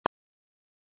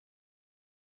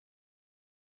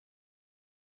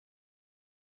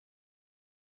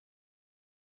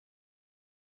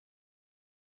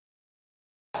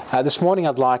This morning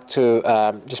I'd like to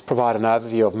just provide an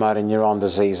overview of motor neuron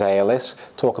disease, ALS,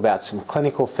 talk about some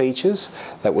clinical features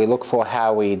that we look for,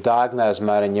 how we diagnose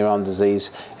motor neuron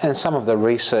disease, and some of the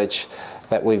research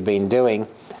that we've been doing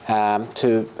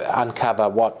to uncover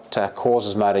what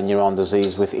causes motor neuron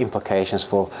disease with implications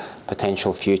for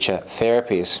potential future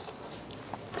therapies.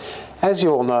 As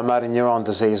you all know, motor neuron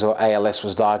disease, or ALS,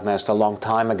 was diagnosed a long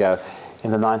time ago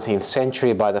in the 19th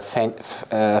century by the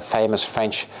famous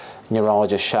French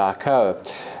neurologist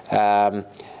Charcot,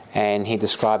 and he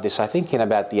described this, I think, in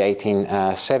about the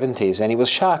 1870s. And it was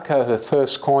Charcot who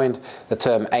first coined the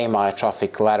term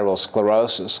amyotrophic lateral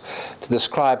sclerosis to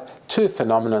describe two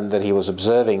phenomena that he was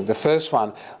observing. The first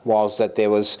one was that there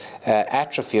was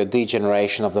atrophy or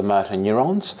degeneration of the motor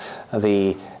neurons,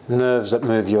 the nerves that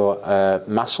move your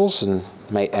muscles and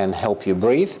help you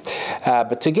breathe.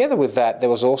 But together with that, there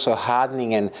was also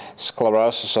hardening and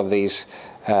sclerosis of these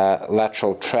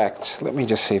lateral tracts. Let me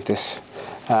just see if this,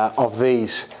 of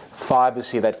these fibers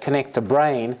here that connect the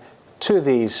brain to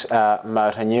these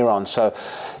motor neurons. So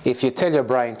if you tell your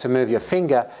brain to move your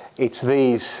finger, it's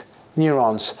these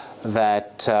neurons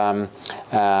that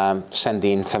send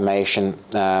the information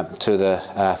to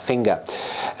the finger.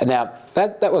 Now,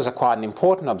 that was quite an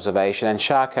important observation, and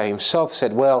Charcot himself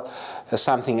said, well,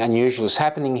 something unusual is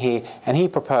happening here, and he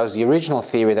proposed the original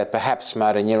theory that perhaps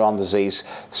motor neuron disease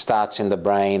starts in the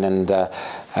brain, and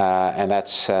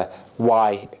that's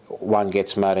why one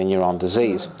gets motor neuron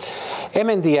disease.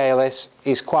 MND ALS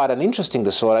is quite an interesting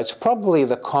disorder. It's probably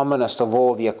the commonest of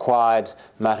all the acquired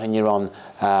motor neuron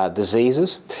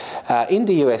diseases. In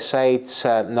the USA, it's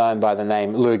known by the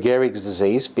name Lou Gehrig's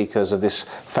disease because of this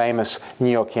famous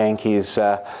New York Yankees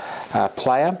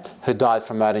player who died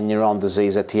from motor neuron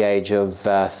disease at the age of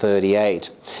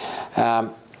 38.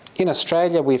 In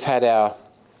Australia, we've had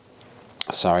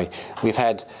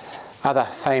other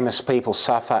famous people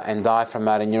suffer and die from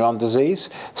motor neuron disease.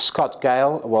 Scott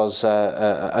Gale was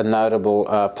a notable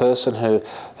person who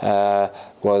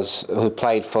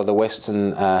played for the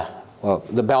Western,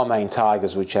 the Balmain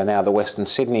Tigers, which are now the Western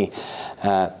Sydney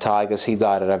Tigers. He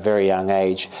died at a very young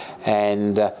age,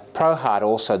 and Prohart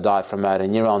also died from motor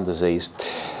neuron disease.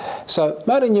 So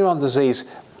motor neuron disease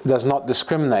does not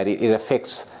discriminate. It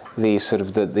affects the sort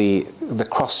of the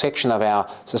cross-section of our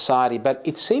society, but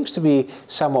it seems to be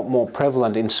somewhat more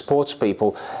prevalent in sports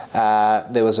people.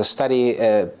 There was a study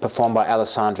performed by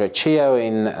Alessandro Chio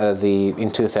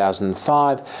in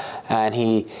 2005, and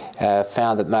he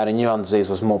found that motor neuron disease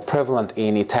was more prevalent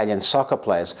in Italian soccer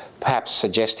players, perhaps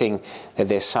suggesting that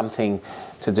there's something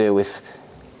to do with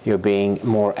you being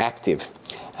more active.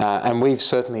 And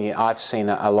I've seen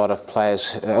a lot of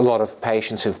players, a lot of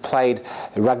patients who've played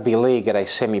rugby league at a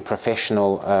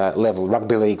semi-professional level,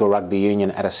 rugby league or rugby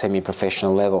union at a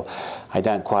semi-professional level. I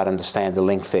don't quite understand the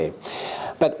link there.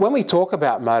 But when we talk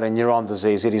about motor neuron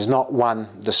disease, it is not one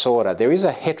disorder. There is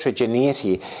a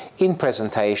heterogeneity in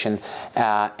presentation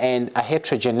and a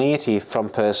heterogeneity from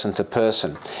person to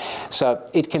person. So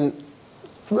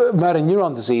motor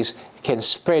neuron disease can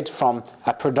spread from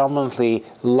a predominantly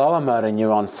lower motor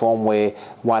neuron form where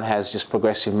one has just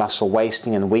progressive muscle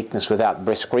wasting and weakness without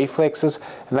brisk reflexes,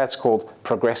 and that's called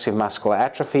progressive muscular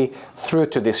atrophy, through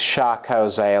to this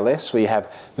Charcot's ALS, where you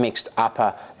have mixed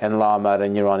upper and lower motor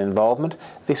neuron involvement.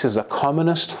 This is the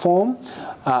commonest form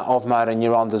of motor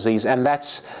neuron disease, and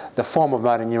that's the form of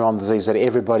motor neuron disease that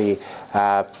everybody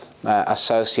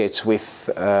associates with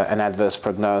an adverse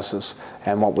prognosis.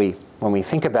 And when we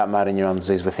think about motor neuron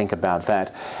disease, we think about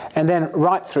that. And then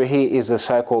right through here is the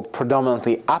so-called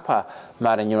predominantly upper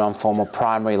motor neuron form of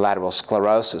primary lateral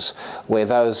sclerosis, where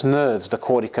those nerves, the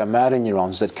corticomotor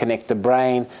neurons that connect the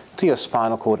brain to your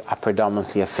spinal cord, are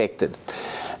predominantly affected.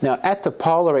 Now, at the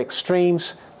polar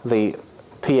extremes, the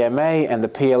PMA and the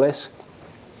PLS,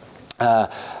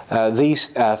 these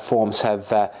forms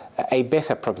have a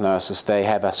better prognosis. They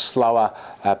have a slower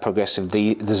progressive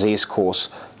disease course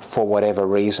for whatever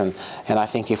reason. And I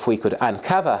think if we could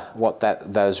uncover what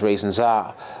those reasons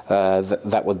are,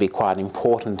 that would be quite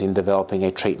important in developing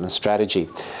a treatment strategy.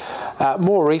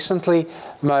 More recently,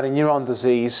 motor neuron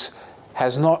disease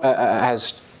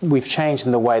we've changed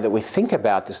in the way that we think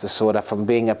about this disorder from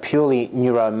being a purely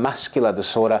neuromuscular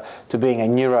disorder to being a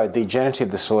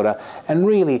neurodegenerative disorder, and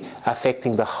really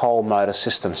affecting the whole motor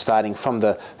system, starting from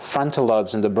the frontal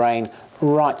lobes in the brain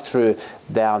right through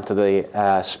down to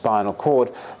the spinal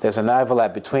cord. There's an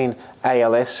overlap between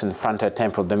ALS and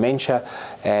frontotemporal dementia,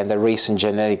 and the recent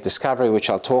genetic discovery, which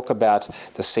I'll talk about,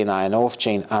 the CNINORF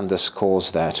gene,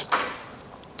 underscores that.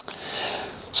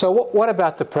 So what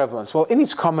about the prevalence? Well, in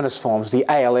its commonest forms, the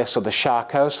ALS or the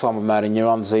Charcot's form of motor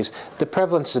neuron disease, the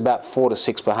prevalence is about 4 to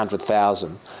 6 per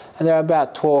 100,000. And there are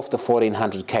about 12 to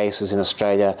 1,400 cases in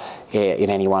Australia in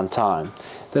any one time.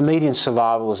 The median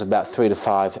survival was about 3 to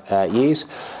 5 years.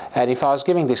 And if I was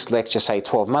giving this lecture, say,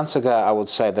 12 months ago, I would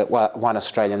say that one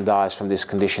Australian dies from this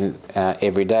condition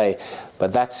every day.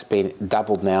 But that's been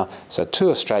doubled now, so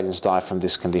 2 Australians die from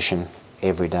this condition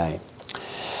every day.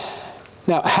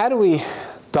 Now, how do we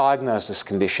diagnose this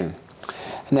condition?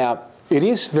 Now, it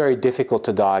is very difficult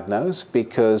to diagnose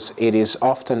because it is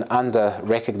often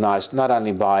under-recognised not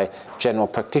only by general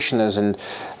practitioners and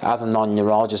other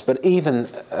non-neurologists, but even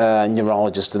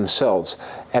neurologists themselves.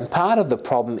 And part of the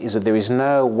problem is that there is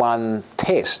no one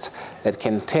test that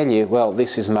can tell you, well,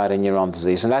 this is motor neuron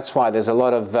disease. And that's why there's a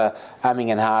lot of umming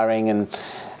and ahhing and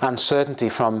uncertainty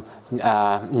from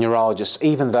neurologists,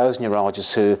 even those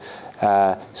neurologists who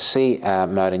see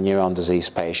motor neuron disease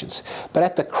patients. But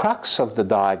at the crux of the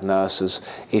diagnosis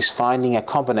is finding a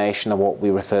combination of what we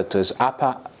refer to as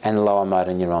upper and lower motor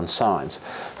neuron signs.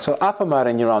 So upper motor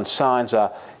neuron signs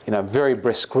are, very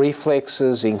brisk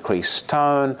reflexes, increased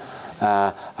tone,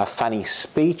 a funny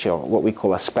speech, or what we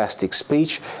call a spastic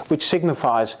speech, which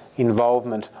signifies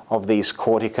involvement of these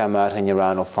corticomotor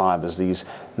neuronal fibers, these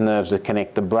nerves that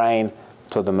connect the brain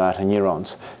to the motor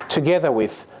neurons, together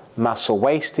with muscle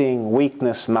wasting,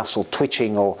 weakness, muscle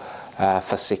twitching, or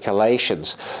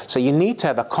fasciculations. So you need to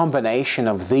have a combination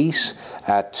of these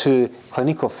 2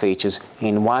 clinical features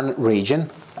in one region.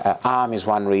 Arm is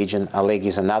one region, a leg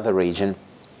is another region,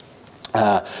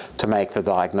 to make the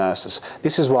diagnosis.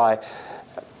 This is why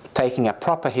taking a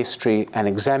proper history and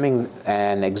examining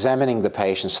the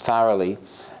patients thoroughly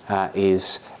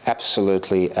is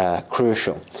absolutely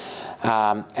crucial.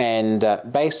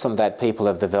 Based on that, people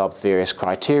have developed various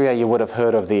criteria. You would have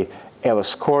heard of the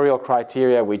Ellis-Coriel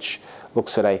criteria, which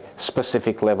looks at a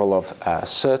specific level of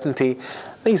certainty.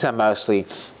 These are mostly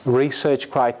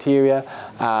research criteria,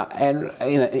 and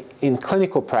in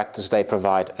clinical practice they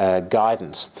provide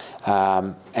guidance.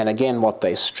 And again, what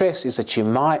they stress is that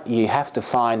you have to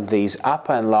find these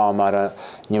upper and lower motor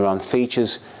neuron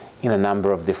features in a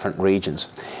number of different regions.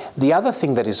 The other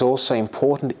thing that is also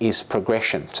important is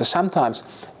progression. So sometimes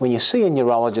when you see a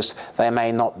neurologist, they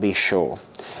may not be sure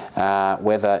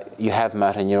whether you have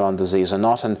motor neuron disease or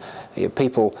not, and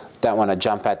people don't want to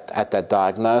jump at that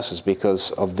diagnosis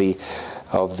because of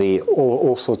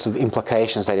all sorts of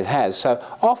implications that it has. So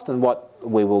often what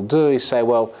we will do is say,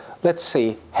 well, let's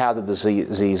see how the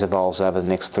disease evolves over the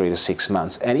next 3 to 6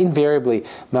 months. And invariably,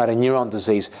 motor neuron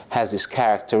disease has this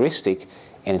characteristic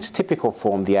in its typical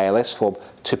form, the ALS form,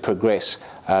 to progress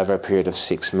over a period of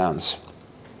 6 months.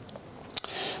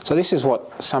 So this is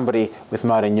what somebody with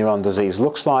motor neuron disease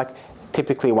looks like.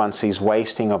 Typically one sees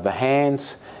wasting of the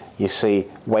hands, you see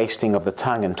wasting of the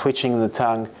tongue and twitching in the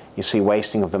tongue, you see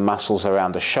wasting of the muscles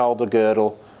around the shoulder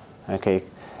girdle, okay,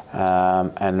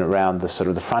 and around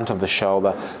the front of the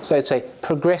shoulder. So it's a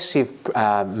progressive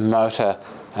motor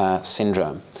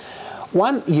syndrome.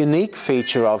 One unique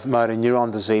feature of motor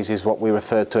neuron disease is what we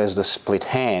refer to as the split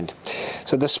hand.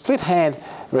 So the split hand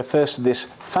refers to this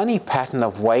funny pattern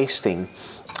of wasting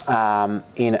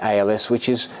in ALS, which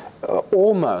is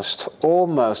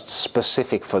almost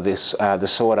specific for this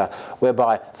disorder,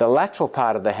 whereby the lateral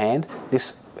part of the hand,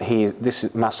 this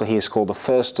muscle here is called the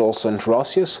first dorsal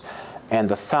interosseous, and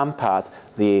the thumb part,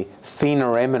 the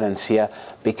thenar eminence here,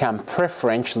 become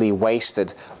preferentially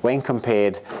wasted when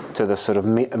compared to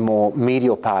the more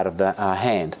medial part of the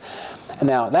hand.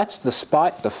 Now, that's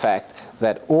despite the fact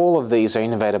that all of these are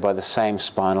innervated by the same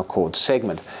spinal cord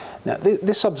segment. Now,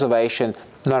 this observation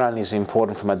not only is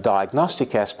important from a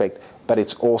diagnostic aspect, but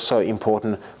it's also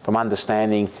important from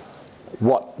understanding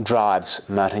what drives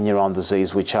motor neuron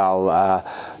disease, which I'll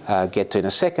get to in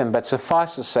a second. But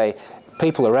suffice to say,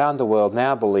 people around the world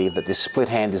now believe that this split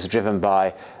hand is driven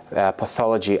by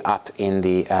pathology up in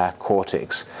the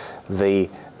cortex.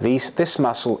 This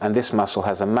muscle and this muscle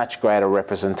has a much greater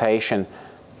representation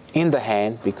in the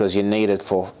hand because you need it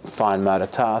for fine motor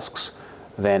tasks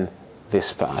than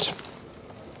this part.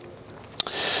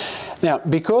 Now,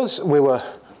 because we weren't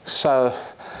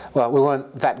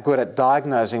that good at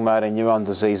diagnosing motor neuron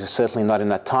disease, certainly not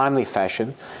in a timely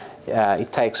fashion.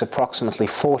 It takes approximately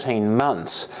 14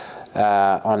 months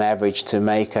on average to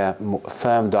make a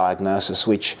firm diagnosis,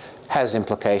 which has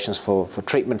implications for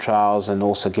treatment trials and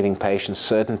also giving patients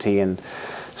certainty and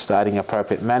starting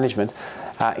appropriate management.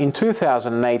 In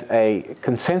 2008, a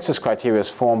consensus criteria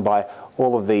was formed by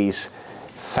all of these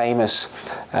famous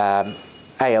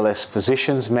ALS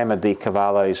physicians. M.A.B.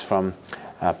 Carvalho is from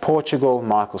Portugal,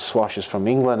 Michael Swash is from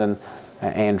England, and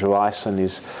Andrew Eisen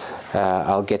is,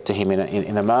 I'll get to him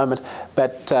in a moment,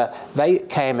 but they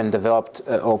came and developed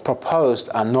or proposed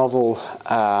a novel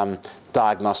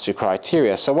diagnostic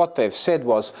criteria. So what they've said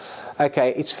was,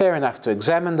 okay, it's fair enough to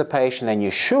examine the patient, and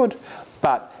you should,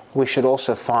 but we should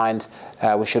also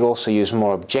we should also use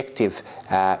more objective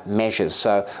measures.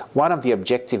 So one of the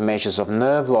objective measures of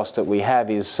nerve loss that we have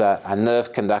is a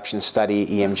nerve conduction study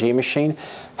EMG machine.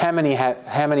 How many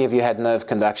of you had nerve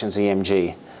conductions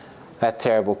EMG? That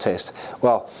terrible test.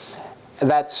 Well,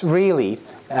 that's really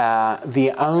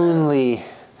the only,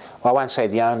 well, I won't say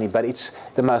the only, but it's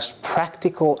the most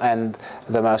practical and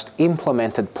the most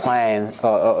implemented plan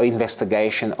or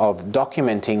investigation of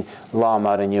documenting lower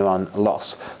motor neuron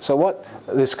loss. So what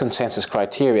this consensus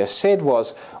criteria said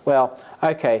was, well,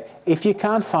 okay, if you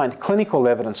can't find clinical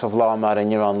evidence of lower motor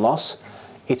neuron loss,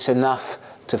 it's enough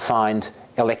to find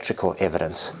electrical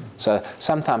evidence. So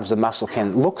sometimes the muscle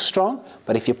can look strong,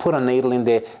 but if you put a needle in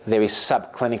there, there are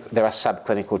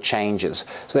subclinical changes.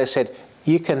 So they said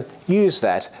you can use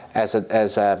that as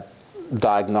a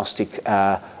diagnostic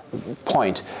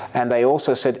point. And they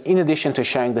also said, in addition to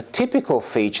showing the typical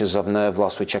features of nerve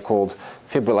loss, which are called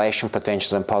fibrillation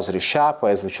potentials and positive sharp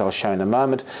waves, which I'll show in a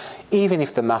moment, even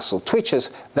if the muscle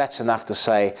twitches, that's enough to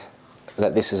say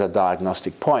that this is a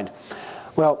diagnostic point.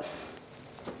 Well,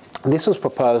 this was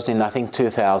proposed in, I think,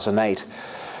 2008,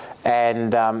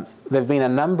 and there have been a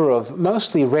number of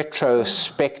mostly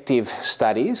retrospective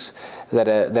studies that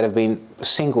have been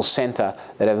single centre,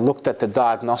 that have looked at the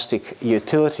diagnostic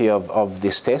utility of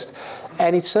this test,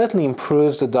 and it certainly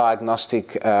improves the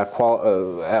diagnostic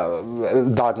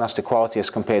quality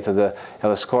as compared to the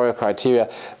L-scoria criteria,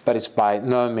 but it's by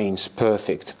no means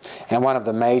perfect. And one of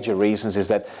the major reasons is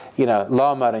that, you know,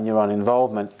 lower motor neuron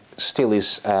involvement still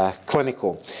is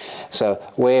clinical. So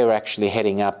we're actually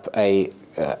heading up a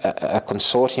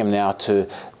consortium now to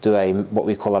do what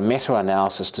we call a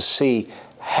meta-analysis to see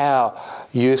how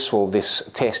useful this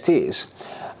test is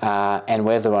and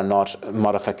whether or not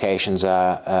modifications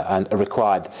are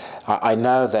required. I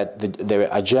know that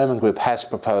a German group has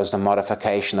proposed a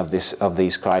modification of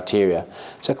these criteria.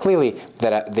 So clearly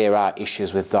there are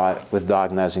issues with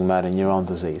diagnosing motor neuron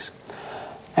disease.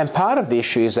 And part of the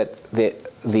issue is that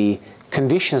the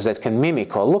conditions that can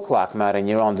mimic or look like motor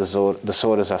neuron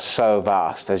disorders are so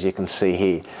vast, as you can see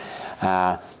here.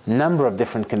 Number of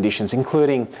different conditions,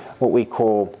 including what we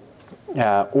call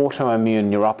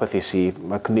autoimmune neuropathy,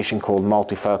 a condition called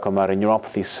multifocal motor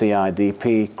neuropathy,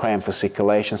 CIDP, cramp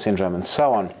fasciculation syndrome, and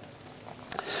so on.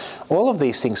 All of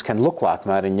these things can look like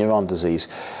motor neuron disease,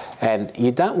 and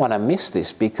you don't want to miss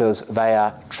this because they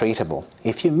are treatable.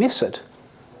 If you miss it,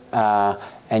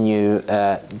 and you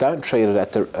don't treat it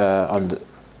at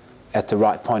the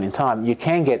right point in time, you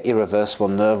can get irreversible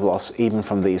nerve loss even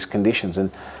from these conditions,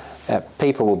 and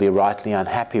people will be rightly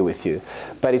unhappy with you.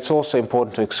 But it's also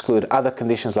important to exclude other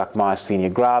conditions like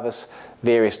myasthenia gravis,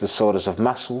 various disorders of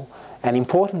muscle, and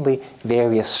importantly,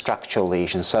 various structural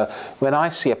lesions. So when I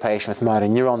see a patient with motor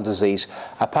neuron disease,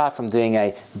 apart from doing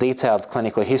a detailed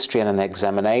clinical history and an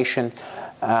examination,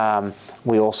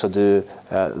 we also do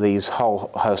these whole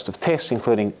host of tests,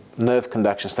 including nerve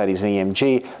conduction studies,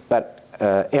 EMG, but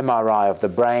MRI of the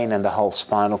brain and the whole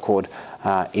spinal cord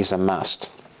is a must.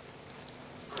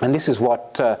 And this is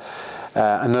what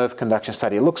a nerve conduction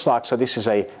study looks like. So this is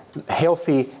a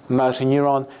healthy motor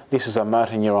neuron. This is a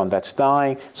motor neuron that's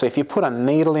dying. So if you put a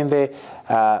needle in there,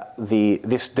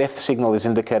 this death signal is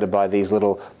indicated by these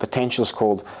little potentials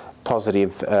called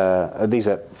positive, these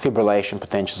are fibrillation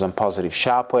potentials and positive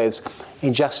sharp waves.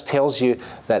 It just tells you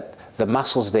that the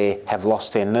muscles there have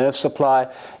lost their nerve supply,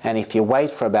 and if you wait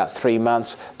for about 3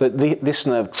 months, this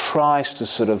nerve tries to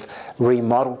sort of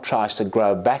remodel, tries to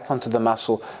grow back onto the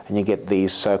muscle, and you get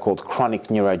these so-called chronic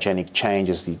neurogenic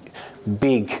changes, the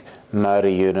big motor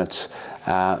units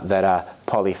that are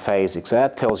polyphasic. So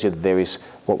that tells you that there is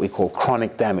what we call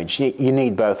chronic damage. You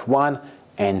need both 1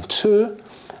 and 2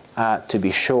 to be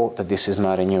sure that this is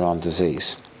motor neuron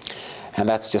disease. And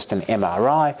that's just an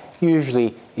MRI,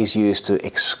 usually is used to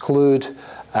exclude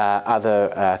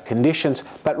other conditions,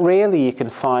 but rarely you can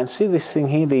find, see this thing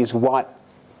here, these white,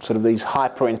 sort of these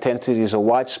hyperintensities or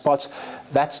white spots,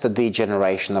 that's the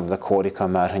degeneration of the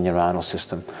corticomotor neuronal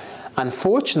system.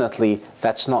 Unfortunately,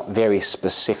 that's not very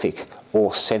specific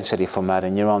or sensitive for motor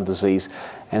neuron disease,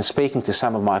 and speaking to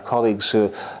some of my colleagues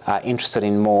who are interested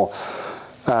in more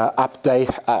up-to-date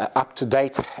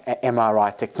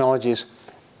MRI technologies,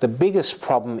 the biggest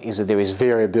problem is that there is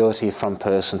variability from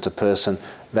person to person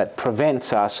that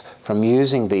prevents us from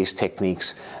using these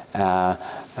techniques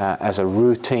as a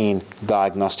routine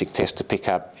diagnostic test to pick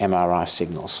up MRI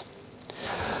signals.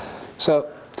 So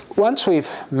once we've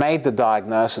made the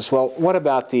diagnosis, well, what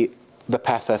about the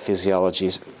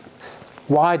pathophysiologies?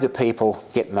 Why do people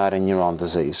get motor neuron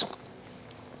disease?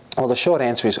 Well, the short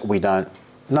answer is we don't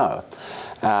know.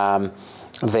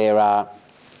 There are,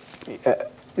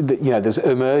 there's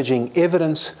emerging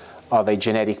evidence of a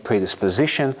genetic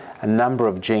predisposition. A number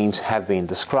of genes have been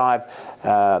described.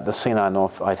 The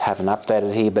C9orf I haven't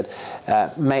updated here, but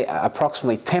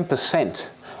approximately 10%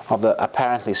 of the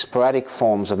apparently sporadic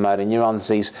forms of motor neuron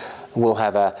disease will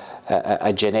have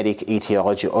a genetic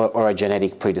etiology or a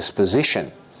genetic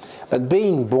predisposition. But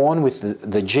being born with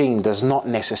the gene does not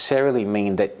necessarily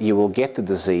mean that you will get the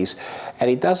disease, and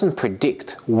it doesn't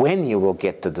predict when you will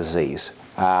get the disease.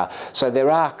 So there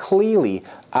are clearly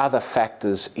other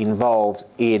factors involved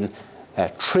in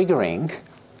triggering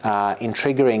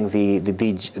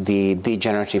the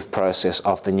degenerative process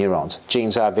of the neurons.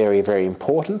 Genes are very, very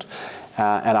important,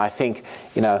 and I think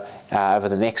over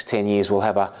the next 10 years we'll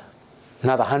have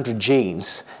another 100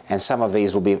 genes, and some of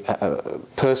these will be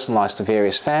personalised to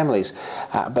various families,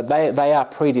 but they are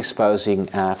predisposing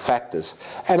factors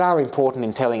and are important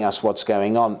in telling us what's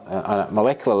going on a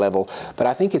molecular level. But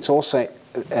I think it's also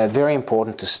very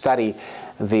important to study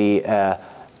the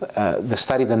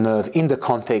nerve in the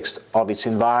context of its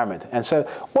environment. And so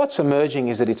what's emerging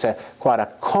is that it's quite a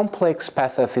complex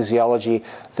pathophysiology.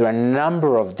 There are a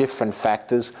number of different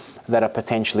factors that are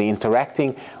potentially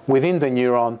interacting within the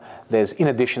neuron. There's, in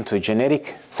addition to genetic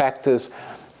factors,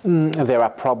 there are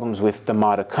problems with the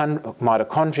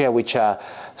mitochondria, which are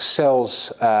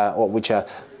cells or which are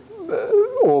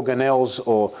organelles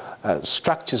or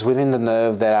structures within the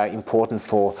nerve that are important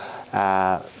for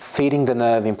feeding the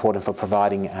nerve, important for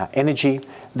providing energy.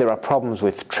 There are problems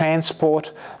with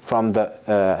transport from the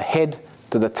head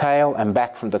to the tail and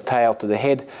back from the tail to the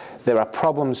head. There are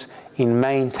problems in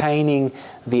maintaining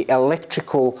the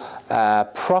electrical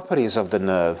properties of the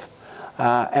nerve.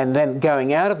 And then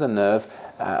going out of the nerve,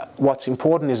 what's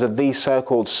important is that these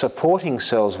so-called supporting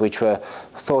cells, which were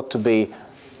thought to be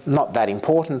not that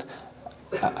important,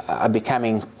 are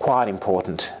becoming quite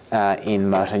important in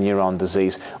motor neuron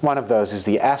disease. One of those is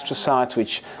the astrocytes,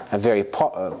 which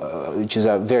is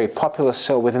a very popular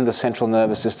cell within the central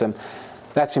nervous system.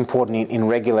 That's important in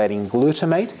regulating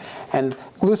glutamate, and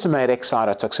glutamate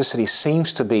excitotoxicity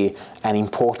seems to be an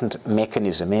important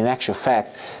mechanism. In actual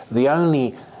fact, the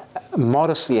only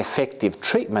modestly effective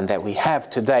treatment that we have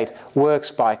to date works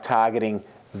by targeting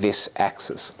this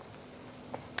axis.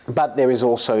 But there is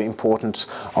also importance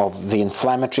of the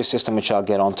inflammatory system, which I'll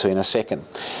get onto in a second.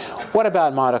 What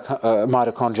about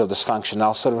mitochondrial dysfunction?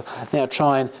 I'll sort of now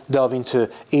try and delve into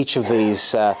each of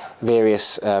these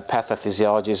various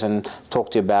pathophysiologies and talk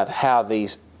to you about how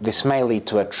this may lead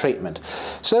to a treatment.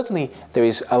 Certainly, there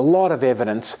is a lot of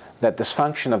evidence that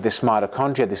dysfunction of this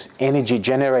mitochondria, this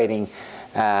energy-generating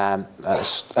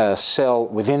cell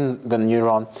within the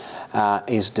neuron,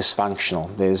 is dysfunctional.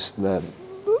 There's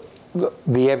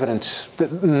the evidence,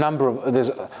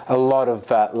 there's a lot of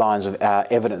lines of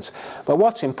evidence. But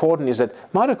what's important is that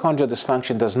mitochondrial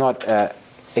dysfunction does not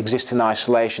exist in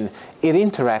isolation. It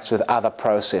interacts with other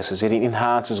processes. It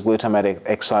enhances glutamate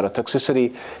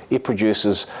excitotoxicity. It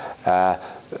produces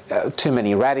too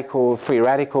many free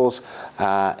radicals.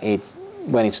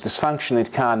 When it's dysfunctional,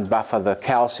 it can't buffer the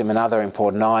calcium and other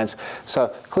important ions. So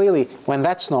clearly, when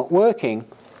that's not working,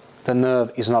 the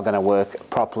nerve is not going to work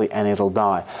properly and it'll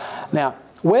die. Now,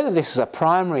 whether this is a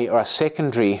primary or a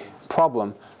secondary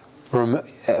problem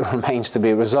remains to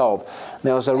be resolved.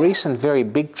 There was a recent very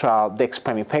big trial, or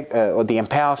the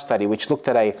EMPOWER study, which looked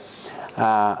at a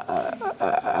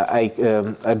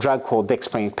drug called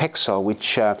dexpramipexole,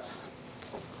 which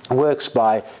works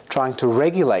by trying to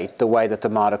regulate the way that the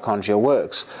mitochondria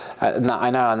works. I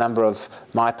know a number of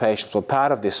my patients were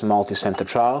part of this multi-center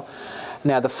trial.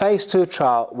 Now, the phase 2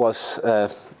 trial was, there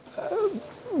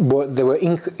were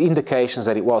indications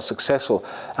that it was successful.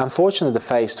 Unfortunately, the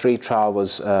phase 3 trial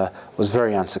was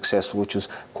very unsuccessful, which was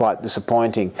quite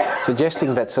disappointing,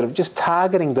 suggesting that sort of just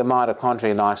targeting the mitochondria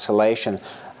in isolation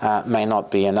may not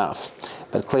be enough.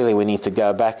 But clearly, we need to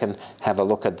go back and have a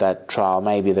look at that trial.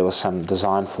 Maybe there were some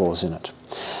design flaws in it.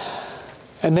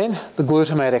 And then the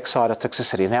glutamate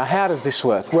excitotoxicity. Now, how does this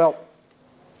work? Well,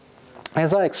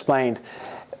 as I explained,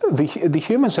 the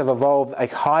humans have evolved a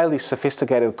highly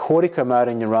sophisticated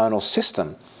corticomotor neuronal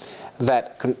system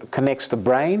that connects the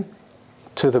brain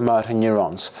to the motor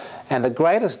neurons. And the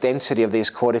greatest density of these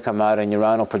corticomotor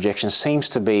neuronal projections seems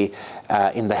to be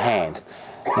in the hand.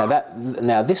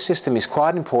 Now this system is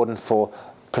quite important for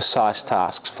precise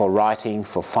tasks, for writing,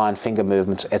 for fine finger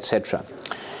movements, etc.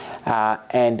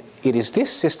 And it is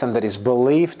this system that is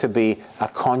believed to be a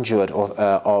conduit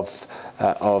of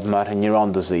motor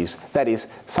neuron disease. That is,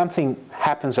 something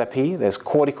happens up here, there's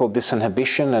cortical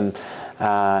disinhibition,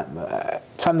 and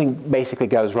something basically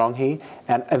goes wrong here,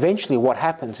 and eventually what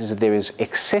happens is that there is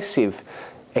excessive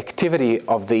activity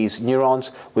of these neurons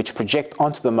which project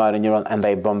onto the motor neuron, and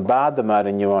they bombard the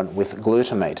motor neuron with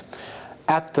glutamate.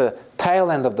 At the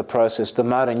tail end of the process, the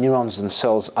motor neurons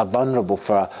themselves are vulnerable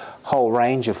for a whole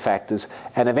range of factors,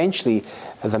 and eventually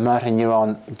the motor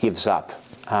neuron gives up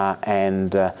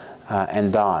and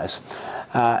dies.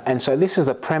 And so this is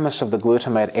the premise of the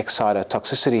glutamate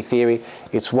excitotoxicity theory.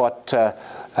 It's what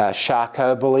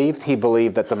Charcot believed. He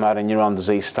believed that the motor neuron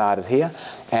disease started here.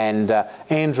 And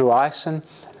Andrew Eisen,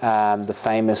 the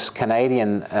famous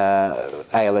Canadian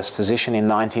ALS physician in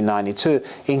 1992,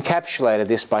 encapsulated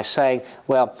this by saying,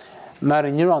 well, motor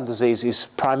neuron disease is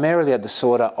primarily a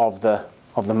disorder of the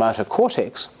motor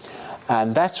cortex,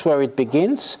 and that's where it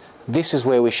begins. This is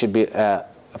where we should be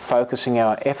focusing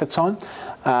our efforts on.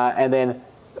 And then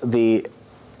the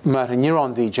motor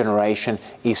neuron degeneration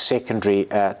is secondary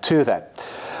to that.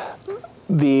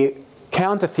 The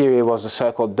counter theory was the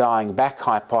so-called dying back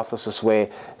hypothesis, where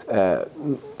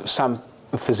some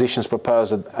physicians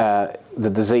propose that the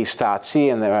disease starts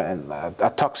here and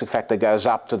a toxic factor goes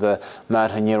up to the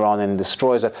motor neuron and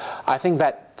destroys it. I think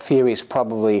that theory is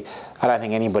probably, I don't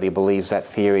think anybody believes that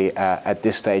theory at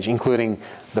this stage, including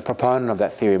the proponent of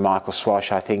that theory, Michael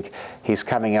Swash. I think he's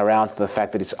coming around to the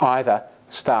fact that it's either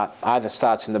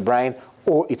starts in the brain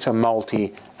or it's a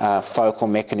multi-focal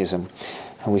mechanism.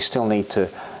 And we still need to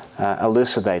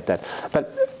elucidate that.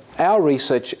 But our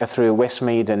research through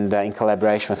Westmead and in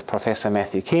collaboration with Professor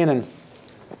Matthew Kiernan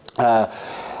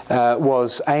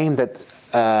was aimed at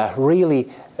really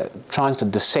trying to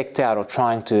dissect out or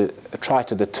try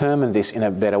to determine this in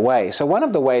a better way. So one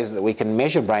of the ways that we can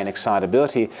measure brain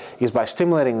excitability is by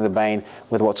stimulating the brain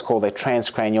with what's called a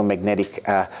transcranial magnetic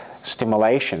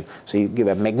stimulation. So you give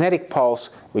a magnetic pulse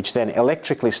which then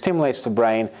electrically stimulates the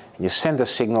brain, and you send a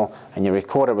signal and you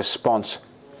record a response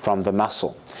from the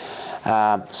muscle.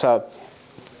 So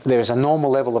there is a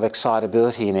normal level of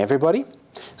excitability in everybody.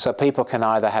 So people can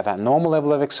either have a normal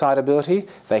level of excitability,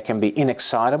 they can be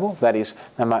inexcitable, that is,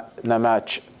 no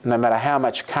matter how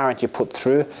much current you put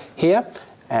through here,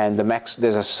 and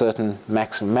there's a certain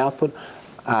maximum output,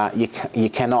 you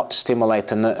cannot stimulate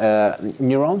the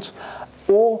neurons,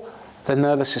 or the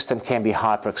nervous system can be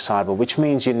hyperexcitable, which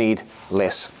means you need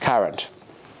less current.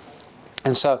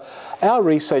 And so our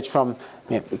research from,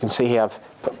 you can see here I've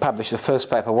published the first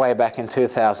paper way back in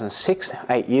 2006,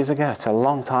 8 years ago. It's a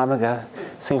long time ago.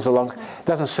 It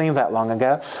doesn't seem that long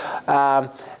ago.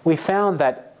 We found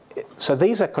that, so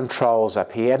these are controls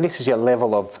up here, and this is your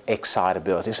level of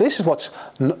excitability. So this is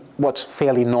what's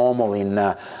fairly normal in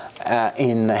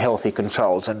healthy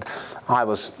controls, and I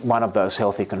was one of those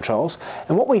healthy controls.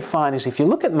 And what we find is if you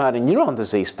look at motor neuron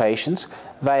disease patients,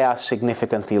 they are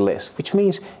significantly less, which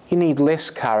means you need less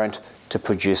current to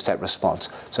produce that response.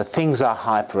 So things are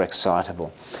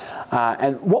hyperexcitable.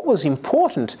 And what was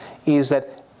important is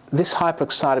that this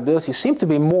hyperexcitability seemed to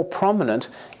be more prominent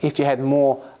if you had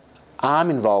more arm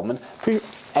involvement.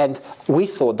 And we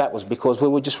thought that was because we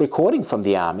were just recording from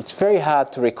the arm. It's very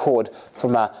hard to record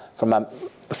from a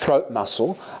throat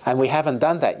muscle, and we haven't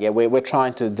done that yet. We're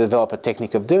trying to develop a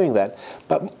technique of doing that.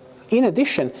 But in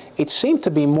addition, it seemed to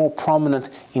be more prominent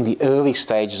in the early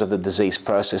stages of the disease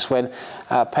process, when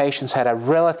patients had a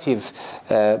relative,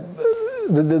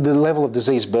 the level of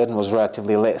disease burden was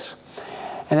relatively less.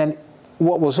 And then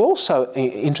what was also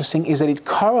interesting is that it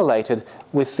correlated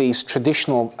with these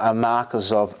traditional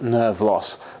markers of nerve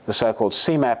loss, the so-called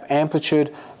CMAP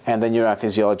amplitude and the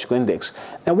neurophysiological index.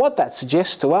 Now what that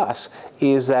suggests to us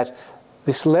is that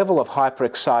this level of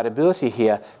hyperexcitability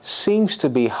here seems to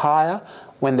be higher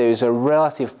when there is a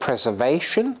relative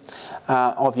preservation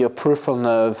of your peripheral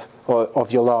nerve or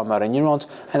of your lower motor neurons,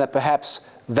 and that perhaps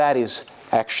that is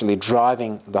actually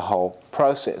driving the whole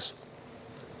process.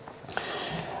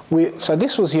 So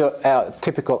this was our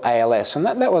typical ALS, and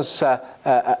that was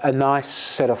a nice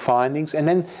set of findings. And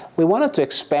then we wanted to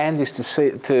expand this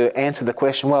to answer the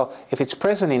question, well, if it's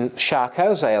present in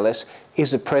Charcot's ALS,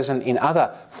 is it present in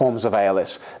other forms of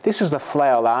ALS? This is the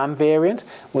flail arm variant,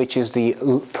 which is the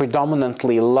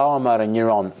predominantly lower motor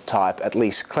neuron type, at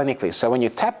least clinically. So when you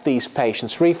tap these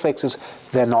patients' reflexes,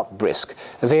 they're not brisk.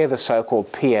 They're the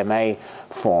so-called PMA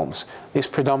forms. This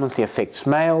predominantly affects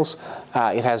males.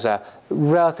 It has a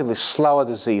relatively slower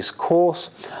disease course,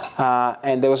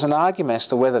 and there was an argument as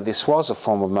to whether this was a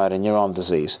form of motor neuron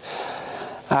disease.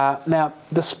 Now,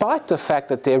 despite the fact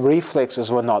that their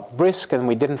reflexes were not brisk and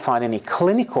we didn't find any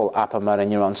clinical upper motor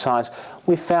neuron signs,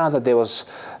 we found that there was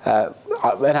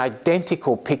an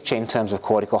identical picture in terms of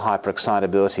cortical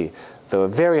hyperexcitability. They were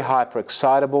very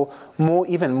hyperexcitable,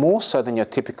 even more so than your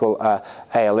typical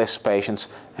ALS patients,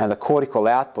 and the cortical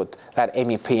output, that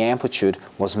MEP amplitude,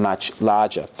 was much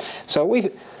larger. So we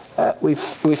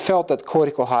felt that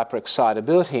cortical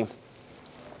hyperexcitability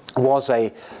was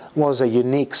a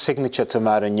unique signature to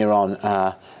motor neuron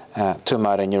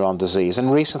disease.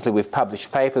 And recently we've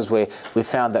published papers where we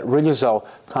found that riluzole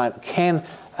can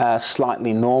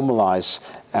slightly normalize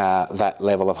that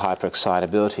level of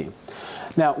hyperexcitability.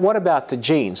 Now, what about the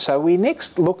genes? So we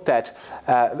next looked at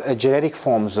genetic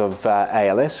forms of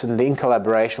ALS, and in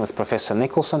collaboration with Professor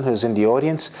Nicholson, who's in the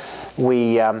audience,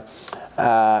 we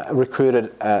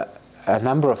recruited a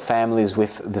number of families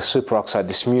with the superoxide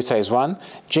dismutase 1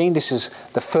 gene. This is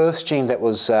the first gene that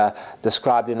was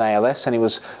described in ALS, and it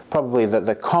was probably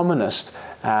the commonest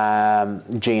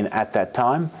gene at that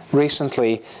time.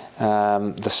 Recently,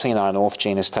 the C9orf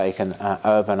gene has taken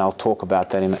over, and I'll talk about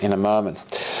that in a moment.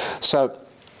 So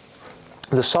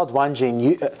the SOD1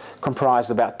 gene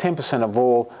comprised about 10% of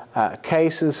all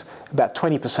cases, about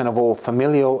 20% of all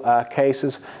familial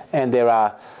cases, and there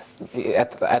are,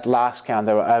 at last count,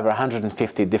 there were over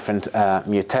 150 different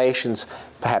mutations,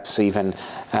 perhaps even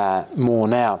more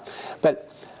now.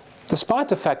 But despite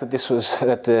the fact that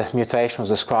that the mutation was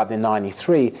described in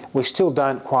 '93, we still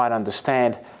don't quite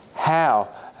understand how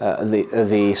the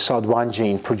SOD1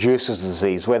 gene produces the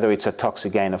disease, whether it's a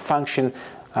toxic gain of function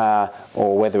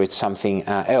or whether it's something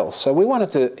else. So we wanted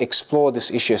to explore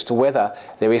this issue as to whether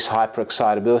there is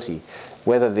hyperexcitability,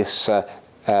 whether this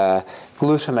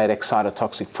glutamate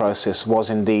excitotoxic process was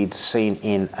indeed seen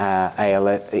in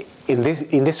ALS,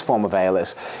 in this form of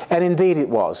ALS, and indeed it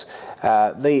was.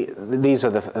 These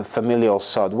are the familial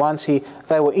SOD1s.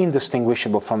 They were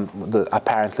indistinguishable from the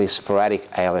apparently sporadic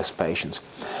ALS patients.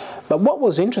 But what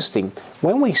was interesting,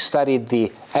 when we studied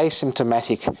the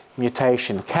asymptomatic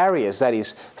mutation carriers, that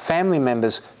is, family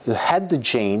members who had the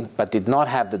gene but did not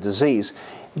have the disease,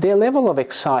 their level of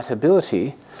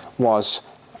excitability was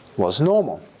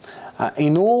normal.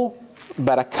 In all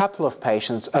but a couple of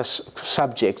patients,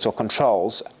 subjects or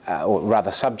controls, or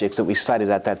rather subjects that we studied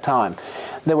at that time,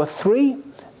 there were 3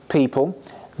 people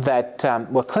that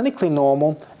were clinically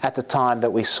normal at the time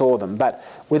that we saw them. But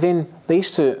within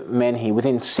these 2 men here,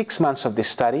 within 6 months of this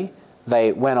study,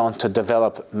 they went on to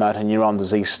develop motor neuron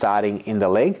disease starting in the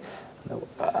leg.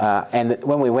 And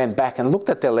when we went back and looked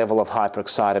at their level of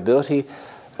hyperexcitability,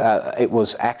 it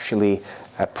was actually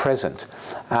present.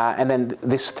 And then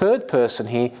this 3rd person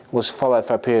here was followed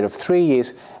for a period of 3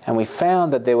 years, and we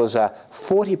found that there was a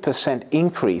 40%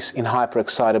 increase in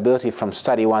hyperexcitability from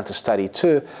study 1 to study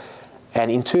 2. And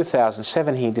in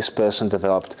 2007, this person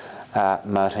developed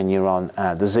motor neuron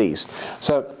disease.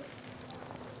 So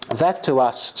that to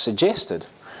us suggested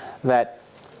that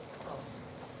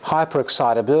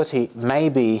hyperexcitability may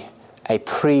be a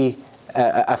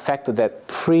factor that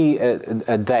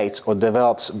predates or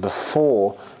develops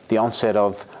before the onset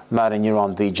of motor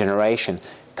neuron degeneration,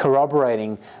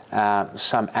 corroborating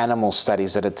some animal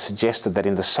studies that had suggested that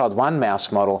in the SOD1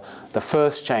 mouse model, the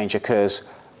first change occurs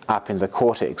up in the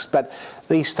cortex. But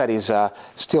these studies are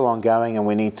still ongoing, and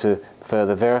we need to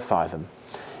further verify them.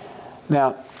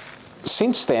 Now,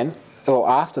 since then, or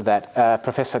after that,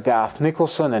 Professor Garth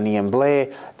Nicholson and Ian Blair,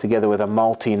 together with a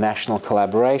multinational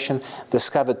collaboration,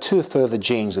 discovered 2 further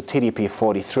genes, the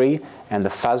TDP43 and the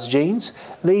fuzz genes.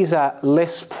 These are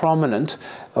less prominent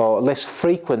or less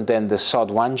frequent than the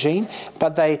SOD1 gene,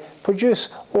 but they produce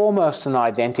almost an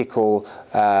identical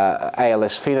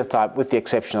ALS phenotype, with the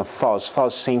exception of FOS.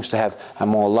 FOS seems to have a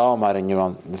more lower motor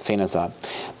neuron phenotype.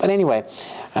 But anyway,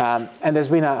 and there's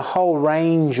been a whole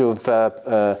range of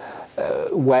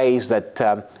ways that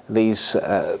these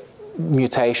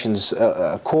mutations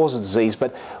cause the disease,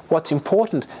 but what's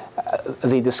important,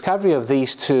 the discovery of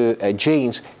these 2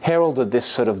 genes heralded this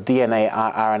sort of DNA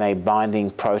RNA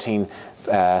binding protein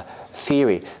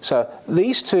theory. So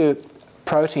these 2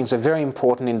 proteins are very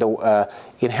important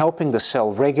in helping the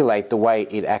cell regulate the way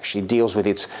it actually deals with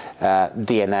its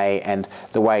DNA and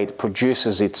the way it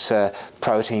produces its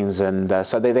proteins, and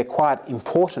so they're quite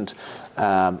important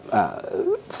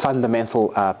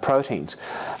fundamental proteins.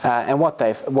 And what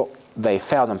they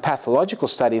found in pathological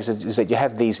studies is that you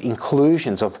have these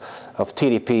inclusions of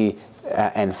TDP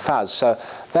and fuzz. So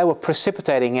they were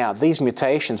precipitating out. These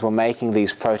mutations were making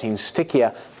these proteins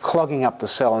stickier, clogging up the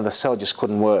cell, and the cell just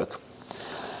couldn't work.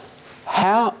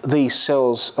 How these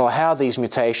cells, or how these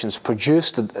mutations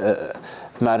produced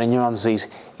motor neuron disease,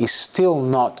 is still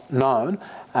not known.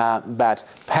 but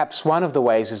perhaps one of the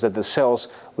ways is that the cells,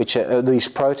 which are these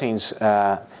proteins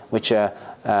which are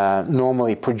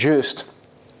normally produced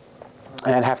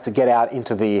and have to get out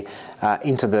into the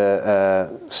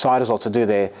cytosol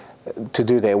to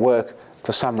do their work,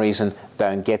 for some reason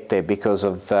don't get there because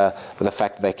of the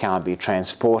fact that they can't be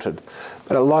transported.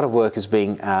 But a lot of work is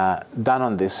being done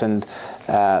on this, and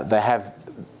there have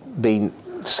been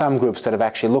some groups that have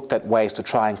actually looked at ways to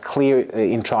try and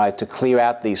try to clear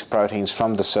out these proteins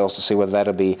from the cells to see whether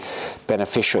that'll be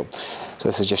beneficial. So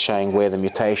this is just showing where the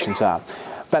mutations are.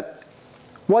 But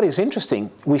what is interesting,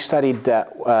 we studied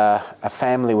a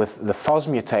family with the FOS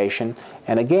mutation,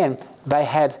 and again, they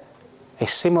had a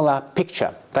similar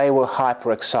picture. They were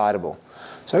hyperexcitable.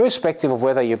 So irrespective of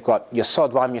whether you've got your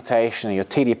SOD1 mutation or your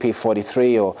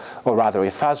TDP43 or rather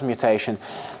a FUS mutation,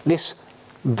 this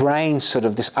brain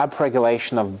this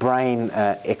upregulation of brain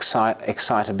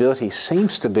excitability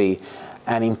seems to be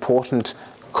an important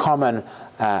common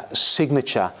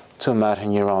signature to motor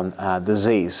neuron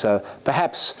disease. So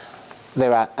perhaps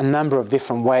there are a number of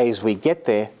different ways we get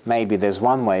there. Maybe there's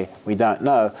one way, we don't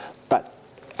know. But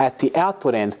at the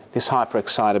output end, this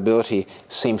hyperexcitability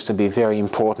seems to be very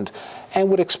important and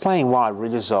would explain why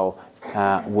riluzole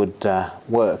would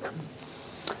work.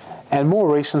 And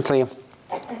more recently,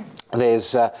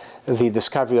 there's the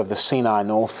discovery of the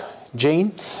C9orf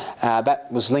gene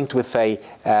that was linked with a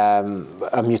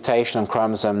mutation on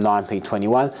chromosome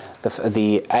 9p21,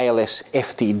 the ALS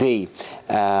FTD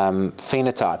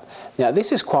phenotype. Now,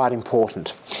 this is quite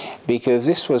important because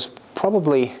this was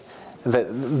probably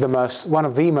one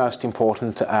of the most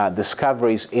important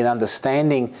discoveries in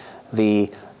understanding where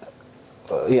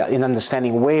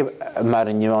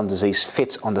motor neuron disease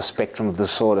fits on the spectrum of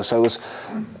disorder. So it was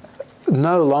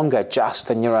no longer just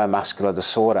a neuromuscular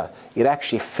disorder. It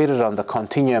actually fitted on the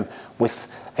continuum with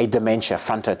a dementia,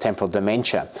 frontotemporal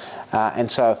dementia.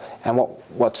 And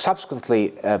what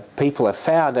subsequently people have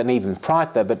found, and even prior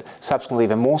to that, but subsequently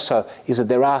even more so, is that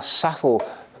there are subtle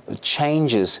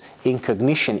changes in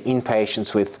cognition in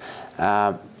patients with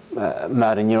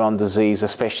motor neuron disease,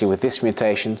 especially with this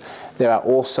mutation. There are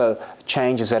also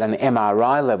changes at an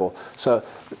MRI level. So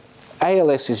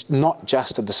ALS is not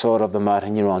just a disorder of the motor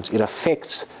neurons. It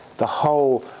affects the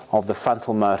whole of the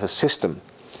frontal motor system.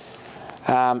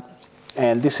 And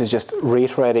this is just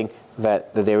reiterating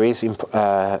that there is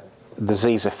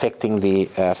disease affecting the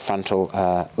frontal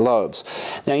lobes.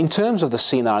 Now, in terms of the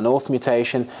C9orf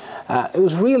mutation, it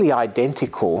was really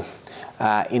identical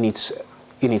in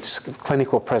its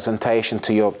clinical presentation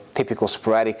to your typical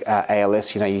sporadic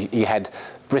ALS. You know, you had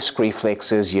brisk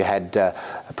reflexes, you had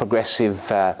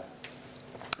progressive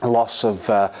loss of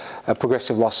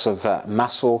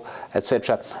muscle,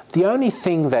 etc. The only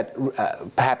thing that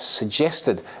perhaps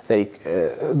suggested that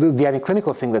the only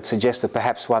clinical thing that suggested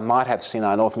perhaps one might have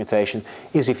C9orf mutation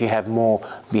is if you have more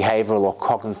behavioural or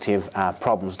cognitive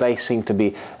problems. They seem to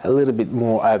be a little bit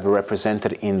more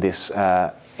overrepresented in this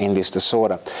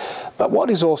disorder. But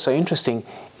what is also interesting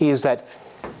is that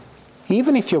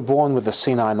even if you're born with the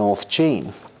C9orf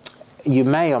gene, you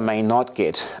may or may not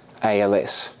get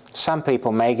ALS. Some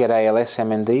people may get ALS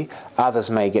MND, others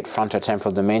may get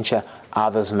frontotemporal dementia,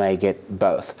 others may get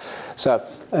both. So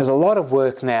there's a lot of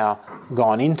work now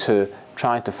gone into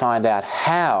trying to find out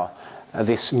how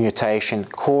this mutation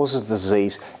causes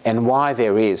disease and why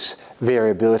there is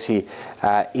variability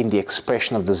in the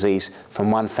expression of disease from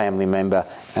one family member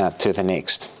to the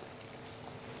next.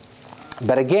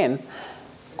 But again,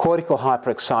 cortical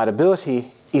hyperexcitability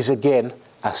is again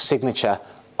a signature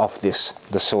of this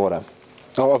disorder,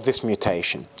 or of this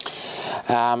mutation.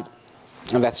 And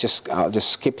that's just, I'll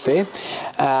just skip there.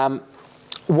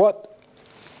 What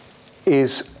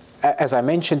is, as I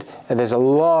mentioned, there's a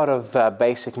lot of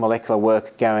basic molecular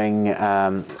work going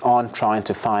on trying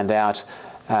to find out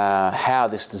how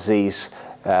this disease,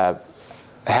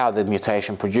 how the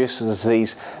mutation produces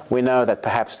disease. We know that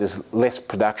perhaps there's less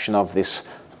production of this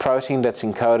protein that's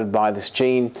encoded by this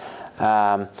gene,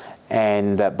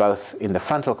 and both in the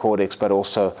frontal cortex but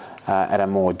also at a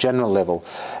more general level.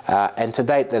 And to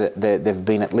date, there have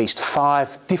been at least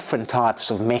 5 different types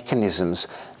of mechanisms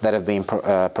that have been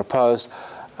proposed.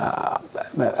 I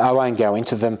won't go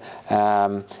into them,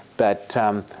 but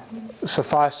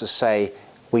suffice to say,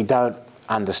 we don't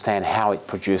understand how it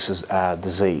produces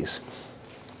disease.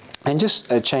 And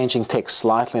just changing text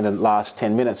slightly in the last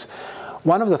 10 minutes,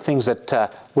 one of the things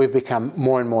that we've become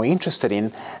more and more interested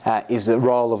in is the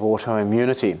role of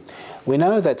autoimmunity. We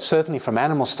know that certainly from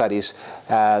animal studies,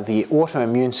 the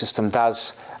autoimmune system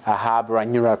does harbour a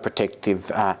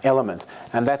neuroprotective element,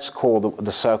 and that's called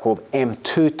the so-called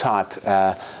M2 type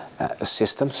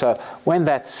system. So when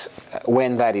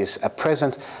that is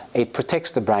present, it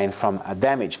protects the brain from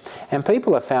damage. And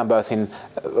people have found both in,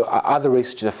 other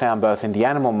researchers have found both in the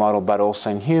animal model but also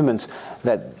in humans,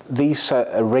 that these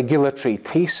regulatory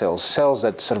T cells, cells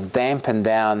that sort of dampen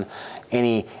down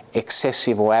any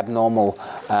excessive or abnormal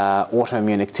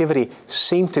autoimmune activity,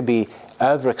 seem to be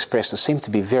overexpressed, seem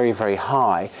to be very, very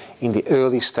high in the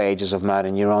early stages of motor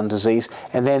neuron disease.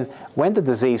 And then when the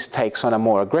disease takes on a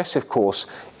more aggressive course,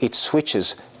 it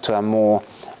switches to a more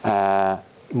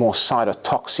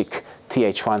cytotoxic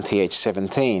Th1,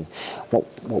 Th17, what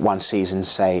one sees in,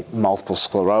 say, multiple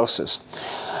sclerosis.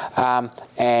 A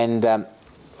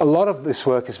lot of this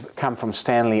work has come from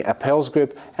Stanley Appel's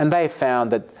group, and they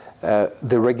found that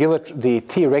the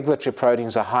T regulatory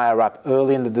proteins are higher up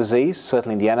early in the disease,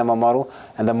 certainly in the animal model,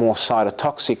 and the more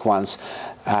cytotoxic ones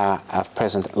are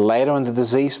present later in the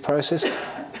disease process.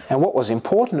 And what was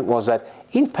important was that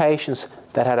in patients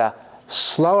that had a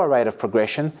slower rate of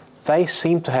progression, they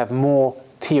seemed to have more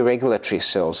T regulatory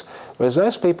cells, whereas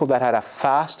those people that had a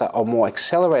faster or more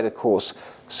accelerated course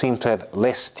seemed to have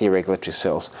less T regulatory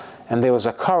cells. And there was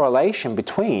a correlation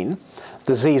between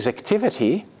disease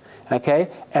activity, okay,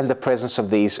 and the presence of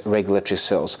these regulatory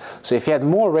cells. So if you had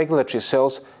more regulatory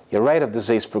cells, your rate of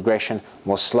disease progression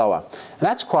was slower. And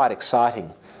that's quite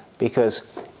exciting, because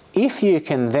if you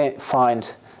can then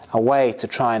find a way to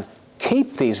try and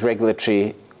keep these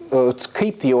regulatory, or to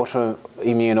keep the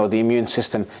autoimmune or the immune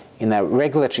system in a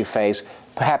regulatory phase,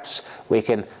 perhaps we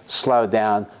can slow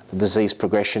down the disease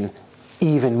progression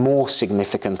even more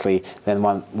significantly than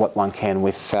what one can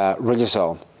with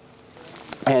riluzole.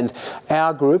 And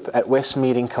our group at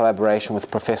Westmead, in collaboration with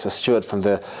Professor Stewart from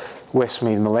the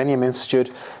Westmead Millennium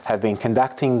Institute, have been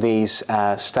conducting these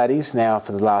studies now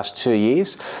for the last 2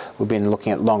 years. We've been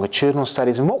looking at longitudinal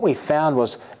studies, and what we found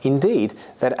was indeed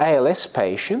that ALS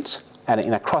patients, and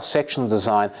in a cross-sectional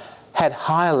design, had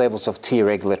higher levels of T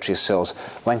regulatory cells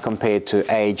when compared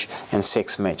to age and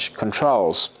sex-matched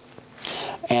controls.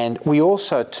 And we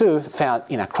also too found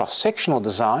in a cross-sectional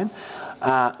design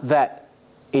that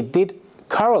it did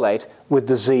correlate with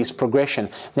disease progression.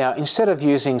 Now, instead of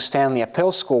using Stanley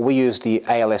Appel score, we used the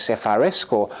ALS-FRS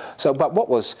score. So, but what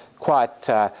was quite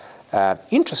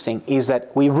interesting is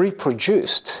that we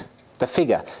reproduced the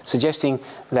figure, suggesting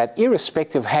that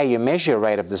irrespective of how you measure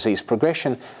rate of disease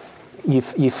progression, you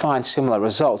find similar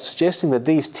results, suggesting that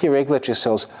these T regulatory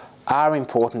cells are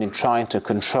important in trying to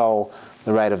control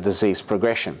the rate of disease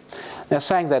progression. Now,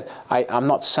 saying that, I'm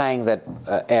not saying that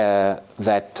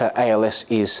ALS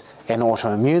is an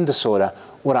autoimmune disorder.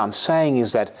 What I'm saying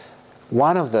is that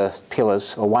one of the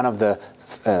pillars, or one of the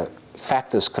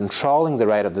factors controlling the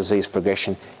rate of disease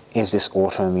progression, is this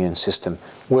autoimmune system,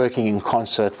 working in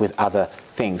concert with other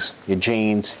things, your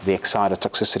genes, the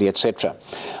excitotoxicity, etc.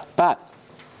 But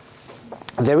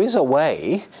there is a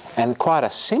way, and quite a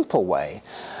simple way,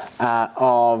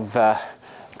 of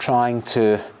trying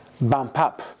to bump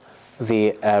up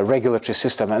the regulatory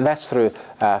system, and that's through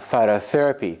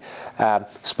phototherapy.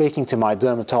 Speaking to my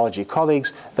dermatology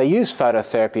colleagues, they use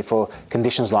phototherapy for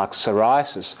conditions like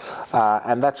psoriasis,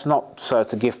 and that's not so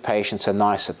to give patients a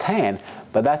nicer tan,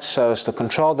 but that's so as to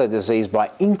control the disease by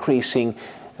increasing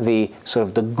the sort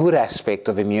of the good aspect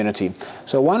of immunity.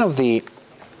 So one of the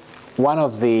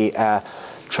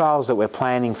trials that we're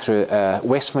planning through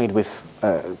Westmead with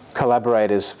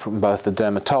collaborators from both the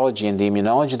dermatology and the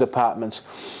immunology departments,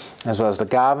 as well as the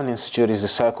Garvan Institute, is the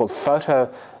so-called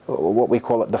what we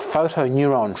call it the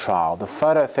photoneuron trial, the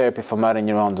phototherapy for motor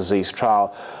neuron disease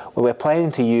trial, where we're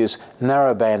planning to use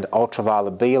narrowband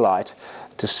ultraviolet B light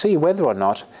to see whether or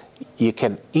not you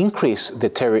can increase the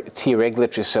T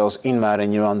regulatory cells in motor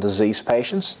neuron disease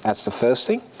patients. That's the first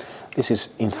thing. This is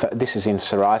in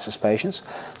psoriasis patients.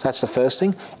 So that's the first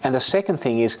thing. And the second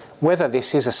thing is whether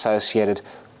this is associated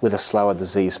with a slower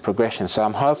disease progression. So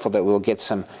I'm hopeful that we'll get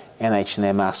some NH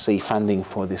and MRC funding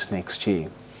for this next year.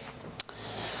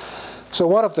 So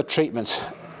what of the treatments?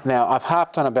 Now, I've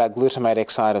harped on about glutamate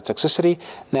excitotoxicity.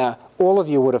 Now, all of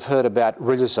you would have heard about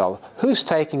riluzole. Who's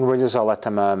taking riluzole at the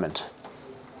moment?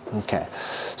 Okay.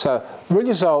 So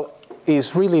riluzole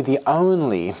is really the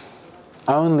only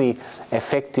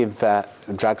effective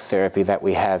drug therapy that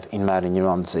we have in motor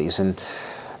neuron disease. And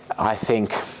I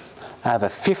think over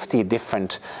 50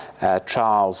 different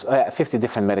trials, 50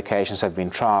 different medications have been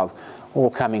trialled, all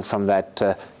coming from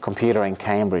that computer in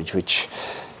Cambridge, which,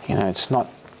 you know, it's not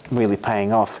really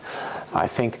paying off, I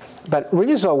think. But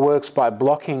riluzole works by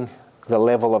blocking the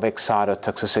level of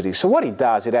excitotoxicity. So what it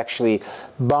does, it actually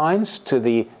binds to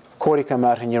the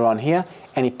corticomotor neuron here,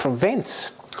 and it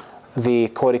prevents the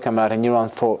corticomotor neuron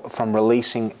from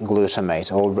releasing glutamate,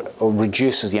 or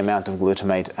reduces the amount of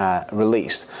glutamate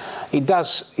released.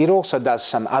 It also does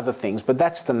some other things, but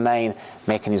that's the main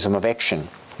mechanism of action.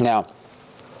 Now,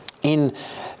 in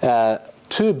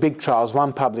two big trials,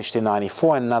 one published in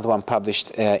 '94 and another one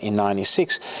published in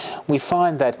 '96, we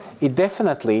find that it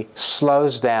definitely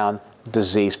slows down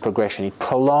disease progression. It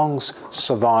prolongs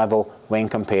survival when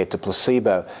compared to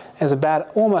placebo. There's about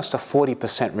almost a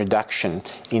 40% reduction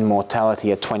in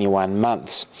mortality at 21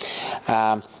 months.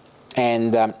 A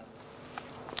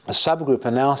subgroup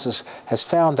analysis has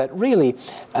found that really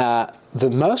the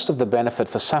most of the benefit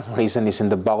for some reason is in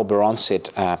the bulbar onset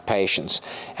patients.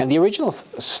 And the original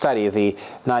study, the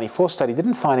 '94 study,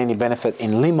 didn't find any benefit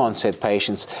in limb onset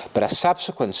patients, but a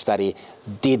subsequent study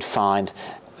did find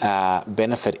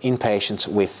benefit in patients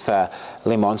with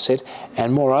limb onset.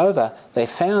 And moreover, they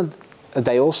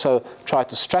also tried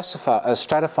to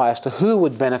stratify as to who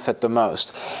would benefit the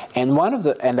most. And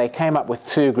they came up with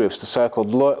two groups, the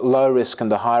so-called low risk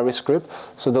and the high risk group.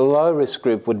 So the low risk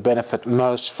group would benefit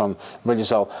most from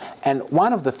riluzole. And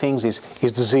one of the things is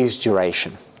disease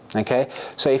duration. Okay,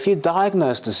 so if you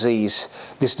diagnose this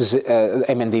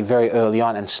MND very early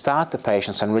on and start the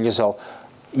patients on riluzole,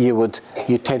 you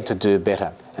tend to do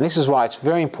better. And this is why it's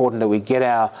very important that we get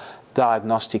our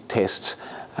diagnostic tests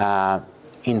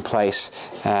in place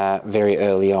very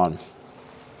early on.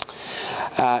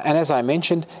 And as I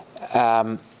mentioned,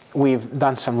 we've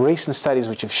done some recent studies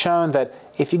which have shown that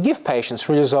if you give patients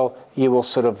riluzole, you will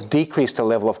sort of decrease the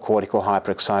level of cortical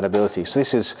hyperexcitability. So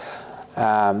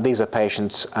these are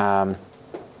patients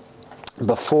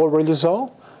before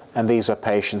riluzole, and these are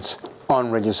patients on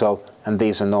riluzole, and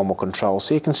these are normal controls.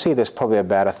 So you can see there's probably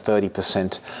about a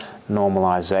 30%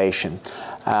 normalization.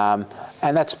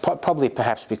 And that's probably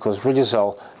perhaps because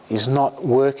riluzole is not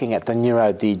working at the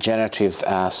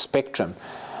neurodegenerative spectrum,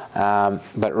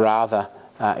 but rather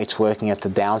it's working at the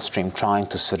downstream, trying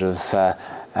to sort of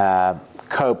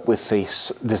cope with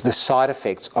the side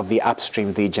effects of the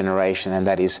upstream degeneration, and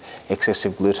that is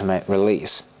excessive glutamate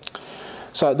release.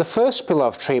 So the first pillar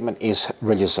of treatment is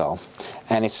riluzole,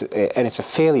 and it's a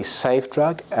fairly safe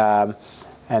drug, and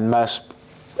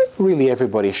really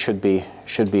everybody should be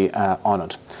on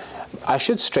it. I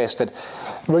should stress that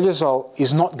riluzole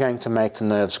is not going to make the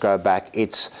nerves grow back.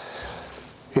 It's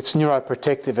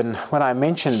neuroprotective, and when I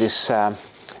mentioned this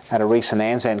at a recent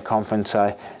ANZAN conference,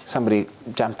 somebody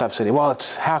jumped up and said, well,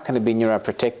 how can it be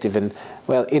neuroprotective? And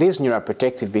well, it is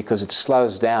neuroprotective because it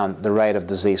slows down the rate of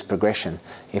disease progression.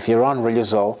 If you're on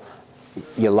riluzole,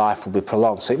 your life will be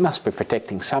prolonged, so it must be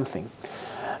protecting something.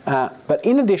 But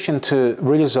in addition to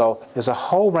riluzole, there's a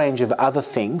whole range of other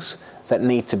things that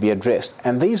need to be addressed,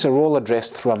 and these are all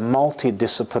addressed through a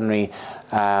multidisciplinary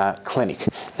clinic.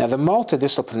 Now, the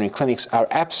multidisciplinary clinics are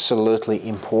absolutely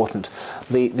important.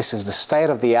 This is the state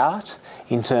of the art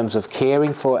in terms of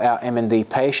caring for our MND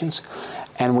patients,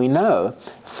 and we know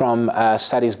from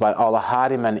studies by Ola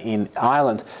Hardiman in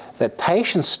Ireland that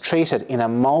patients treated in a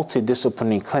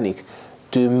multidisciplinary clinic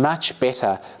do much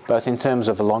better, both in terms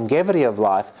of the longevity of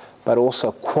life, but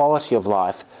also quality of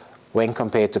life when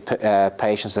compared to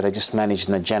patients that are just managed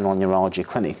in a general neurology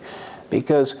clinic.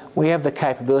 Because we have the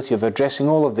capability of addressing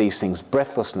all of these things: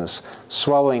 breathlessness,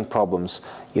 swallowing problems,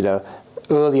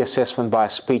 early assessment by a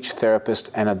speech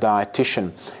therapist and a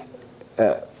dietitian,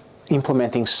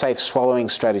 implementing safe swallowing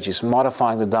strategies,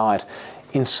 modifying the diet,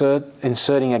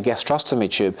 inserting a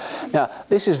gastrostomy tube. Now,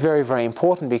 this is very, very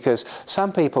important because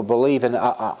some people believe, and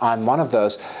I'm one of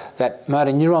those, that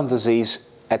motor neuron disease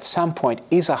at some point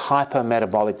is a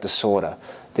hypermetabolic disorder.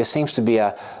 There seems to be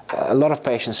a lot of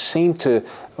patients seem to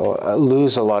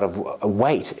lose a lot of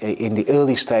weight in the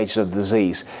early stages of the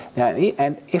disease. Now,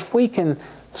 and if we can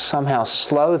somehow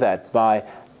slow that by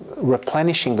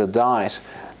replenishing the diet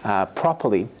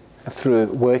properly through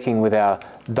working with our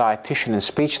dietitian and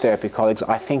speech therapy colleagues,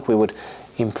 I think we would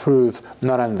improve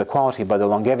not only the quality but the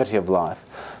longevity of life,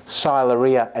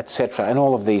 sialorrhea, etc., and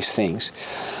all of these things.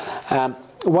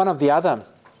 One of the other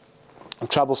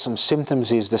troublesome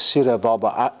symptoms is the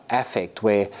pseudobulbar affect,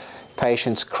 where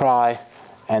patients cry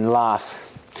and laugh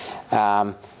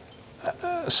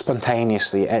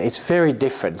spontaneously, and it's very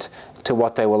different to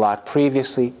what they were like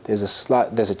previously. There's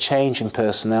a change in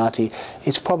personality.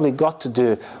 It's probably got to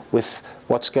do with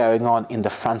what's going on in the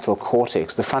frontal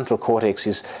cortex. The frontal cortex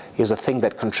is a thing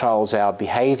that controls our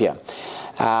behavior.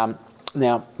 Now,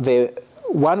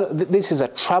 this is a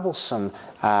troublesome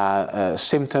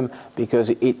symptom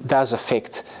because it does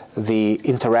affect the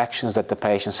interactions that the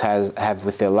patients have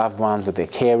with their loved ones, with their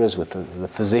carers, with the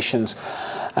physicians.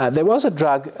 There was a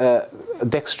drug,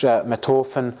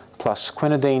 dextromethorphan plus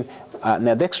quinidine.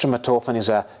 Now, dextromethorphan is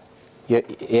a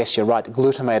yes, you're right,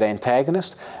 glutamate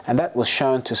antagonist, and that was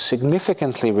shown to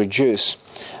significantly reduce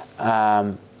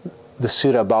the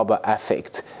pseudobulbar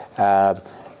affect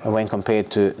when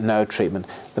compared to no treatment.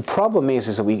 The problem is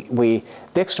that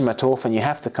dextromethorphan, you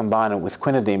have to combine it with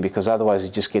quinidine because otherwise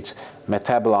it just gets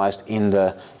metabolized in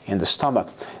the stomach.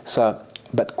 So,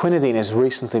 but quinidine has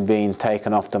recently been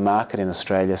taken off the market in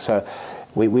Australia, so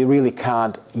we really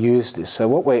can't use this. So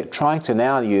what we're trying to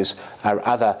now use are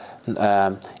other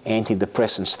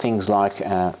antidepressants, things like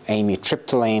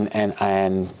amitriptyline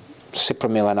and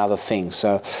cipramil and other things.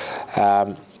 So,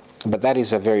 but that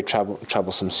is a very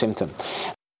troublesome symptom.